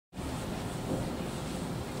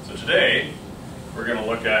So today, we're going to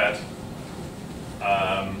look at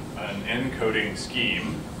an encoding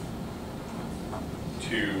scheme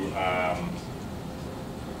to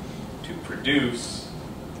produce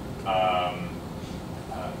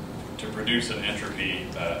an entropy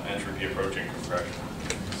approaching compression.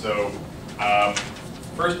 So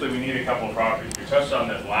firstly, we need a couple of properties. We touched on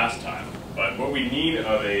this last time, but what we need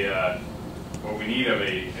of a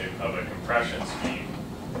compression scheme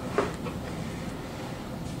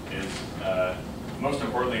is most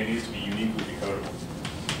importantly, it needs to be uniquely decodable.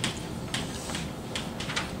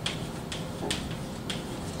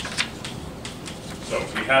 So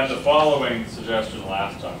we had the following suggestion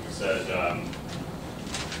last time. We said,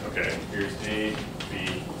 okay, here's A,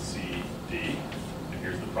 B, C, D, and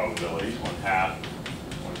here's the probabilities: 1/2,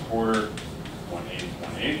 1/4,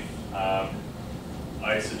 1/8, 1/8.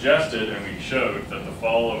 I suggested, and we showed, that the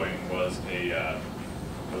following was an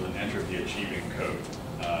entropy achieving code.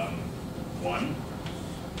 1,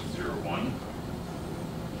 0, 1.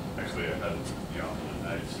 Actually, I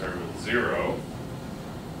started with 0,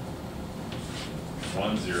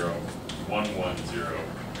 1, 0, 1, 1, 0,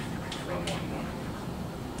 1, 1, 1.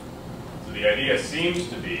 So the idea seems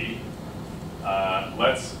to be,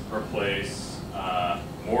 let's replace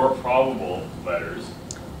more probable letters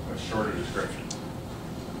with shorter descriptions.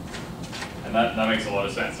 And that makes a lot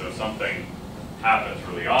of sense. So if something happens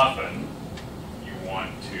really often, you want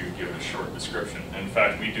to give it a short description. And in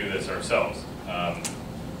fact, we do this ourselves.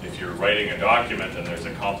 If you're writing a document and there's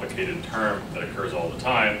a complicated term that occurs all the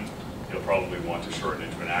time, you'll probably want to shorten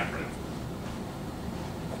it to an acronym.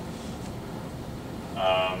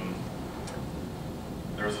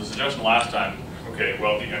 There was a suggestion last time, okay,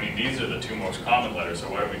 well, these are the two most common letters, so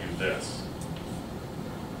why don't we do this?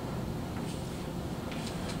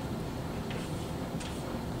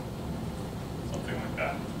 Something like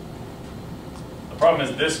that. The problem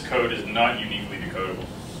is this code is not uniquely decodable.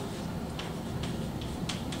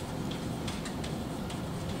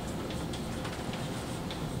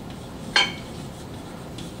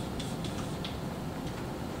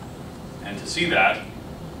 And to see that,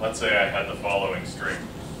 let's say I had the following string.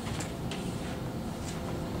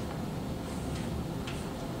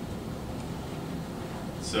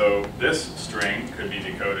 So this string could be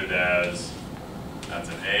decoded as, that's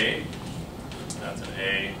an A, that's an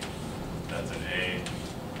A, that's an A,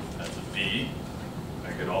 that's a B.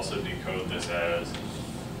 I could also decode this as,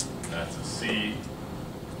 that's a C,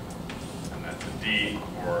 and that's a D,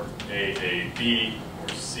 or AAB, or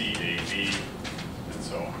CAB, and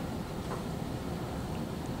so on.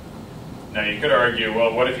 Now you could argue,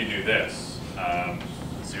 well, what if you do this?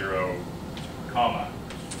 0, comma,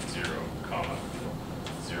 0, comma,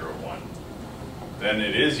 0, 1. Then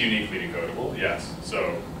it is uniquely decodable, yes.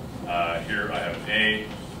 So here I have an A,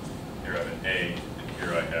 here I have an A, and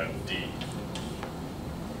here I have D.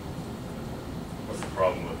 What's the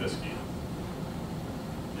problem with this key?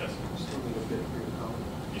 Yes? You still need a bit for your comma.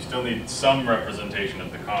 You still need some representation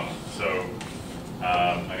of the comma. So,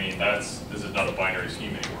 this is not a binary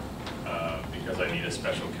scheme anymore. Because I need a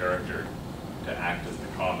special character to act as the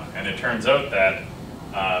comma. And it turns out that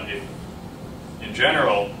in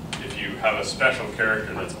general, if you have a special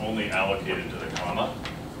character that's only allocated to the comma,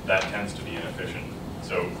 that tends to be inefficient.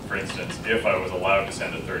 So for instance, if I was allowed to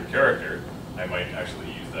send a third character, I might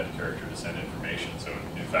actually use that character to send information. So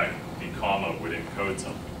in fact, the comma would encode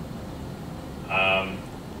something.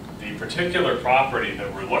 The particular property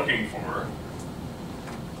that we're looking for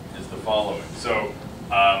is the following. So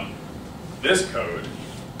this code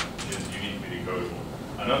is uniquely decodable.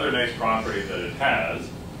 Another nice property that it has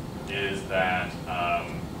is that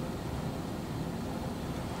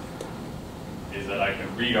I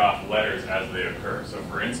can read off letters as they occur. So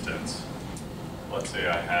for instance, let's say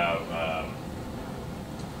I have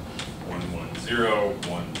 110,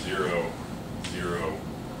 10, 0,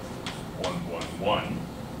 111.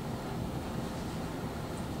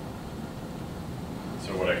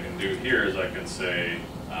 So what I can do here is I can say,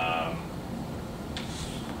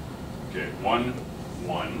 okay, 1,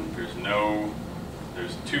 1,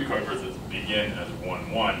 there's two code words that begin as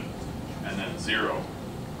 1, 1, and then 0,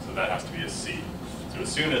 so that has to be a C. So as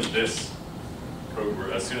soon as this code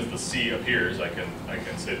word, as soon as the C appears, I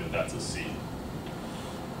can say that that's a C.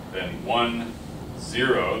 Then 1,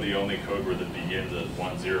 0, the only code word that begins as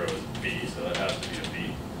 1, 0 is B, so that has to be a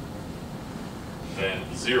B. Then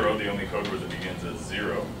 0, the only code word that begins as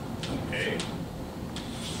 0, is an A.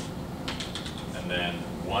 And then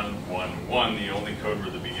 1, 1, 1, the only code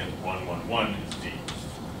word that begins 1, 1, 1 is D.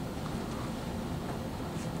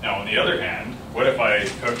 Now, on the other hand, what if I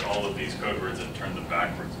took all of these code words and turned them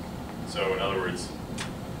backwards? So in other words,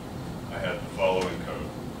 I had the following code.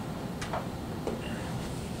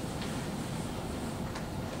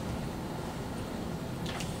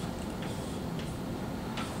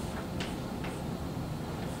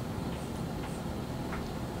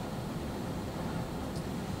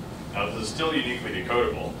 Now this is still uniquely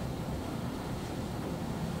decodable.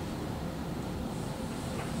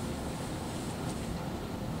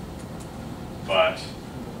 But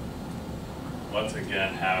let's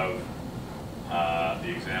again have the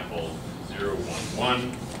example 0, 1,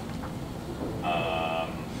 1,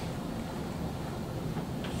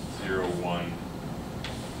 0, 1,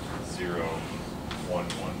 0, 1,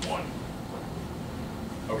 1,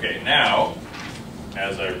 1. Okay, now,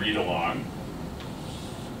 as I read along,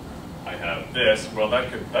 I have this. Well, that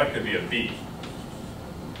could be a B.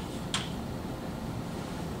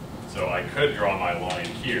 So I could draw my line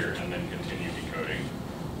here and then continue decoding.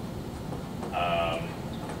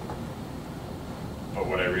 But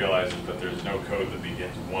what I realize is that there's no code that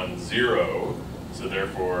begins 1, 0, so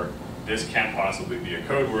therefore this can't possibly be a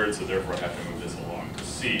code word, so therefore I have to move this along to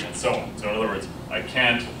C, and so on. So in other words, I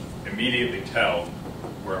can't immediately tell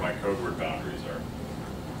where my code word boundaries are.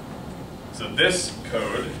 So this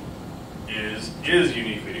code is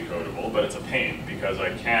uniquely decodable, but it's a pain because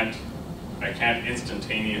I can't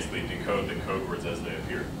instantaneously decode the code words as they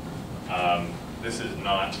appear. This is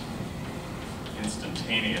not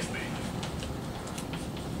instantaneously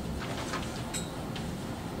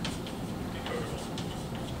decodable.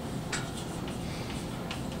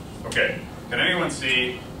 Okay, can anyone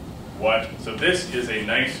see what, so this is a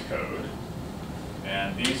nice code,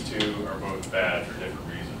 and these two are both bad for different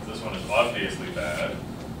reasons. This one is obviously bad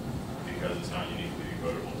because it's not uniquely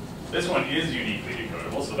decodable. This one is uniquely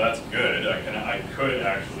decodable, so that's good. I could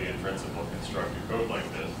actually, in principle, construct a code like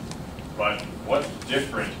this. But what's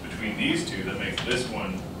different between these two that makes this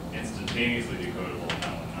one instantaneously decodable and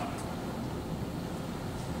that one not?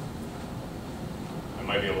 It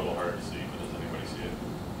might be a little hard to see, but does anybody see it?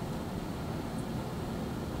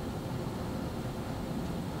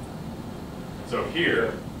 So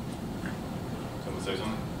here, someone say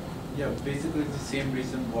something? Yeah, basically it's the same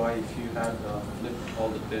reason why if you had flipped all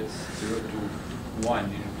the bits 0 to 1,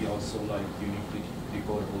 it would be also like uniquely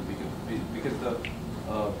decodable because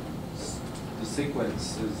the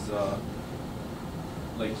sequence is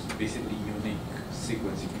like basically unique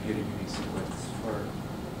sequence. You can get a unique sequence for.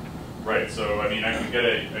 Right. So I mean, I can get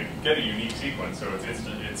a unique sequence. So it's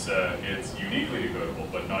it's uniquely decodable,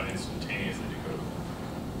 but not instantaneously decodable.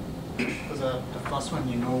 So the first one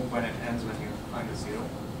you know when it ends when you find a 0.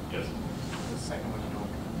 Yes. The second one you don't.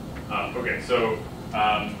 Okay, so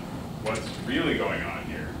what's really going on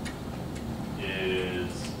here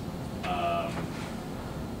is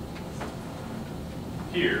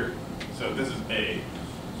here, so this is A.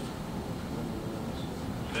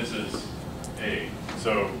 This is A.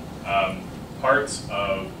 So parts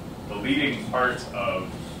of, the leading parts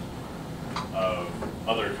of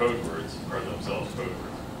other code words are themselves code words.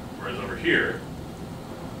 Whereas over here,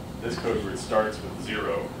 this code word starts with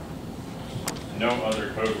 0. No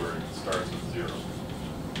other code word starts with 0.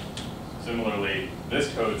 Similarly,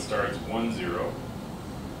 this code starts 1, 0.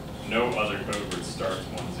 No other code word starts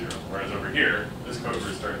 1, 0. Whereas over here, this code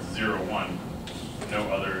word starts 0, 1. No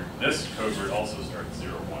other, this code word also starts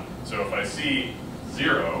 0, 1. So if I see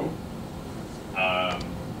 0,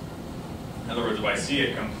 in other words, if I see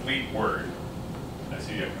a complete word, I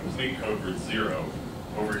see a complete code word 0,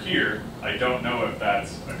 over here, I don't know if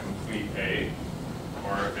that's a complete A,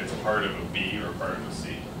 or if it's part of a B or part of a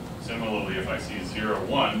C. Similarly, if I see 0,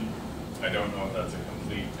 1, I don't know if that's a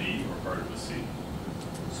complete B or part of a C.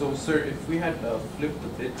 So, sir, if we had flipped the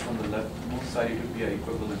bit on the leftmost side, it would be an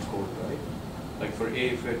equivalent code, right? Like for A,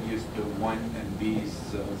 if we had used the 1 and B is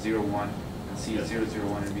 0, 1, and C is 0, 0,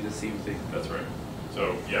 1, it would be the same thing. That's right.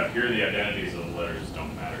 So, yeah, here the identities of the letters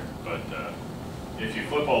don't matter. But if you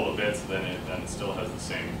flip all the bits, then it still has the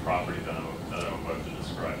same property that I'm about to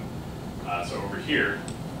describe. So over here,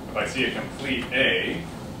 if I see a complete A,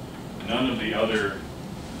 none of the other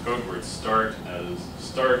code words start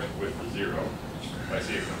with the 0. If I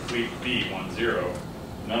see a complete B, 1, 0,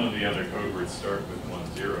 none of the other code words start with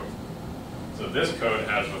 1, 0. So this code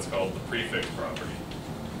has what's called the prefix property.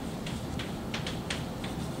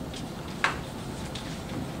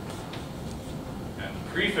 And the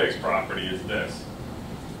prefix property is this,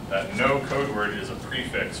 that no code word is a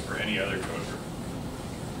prefix for any other code word.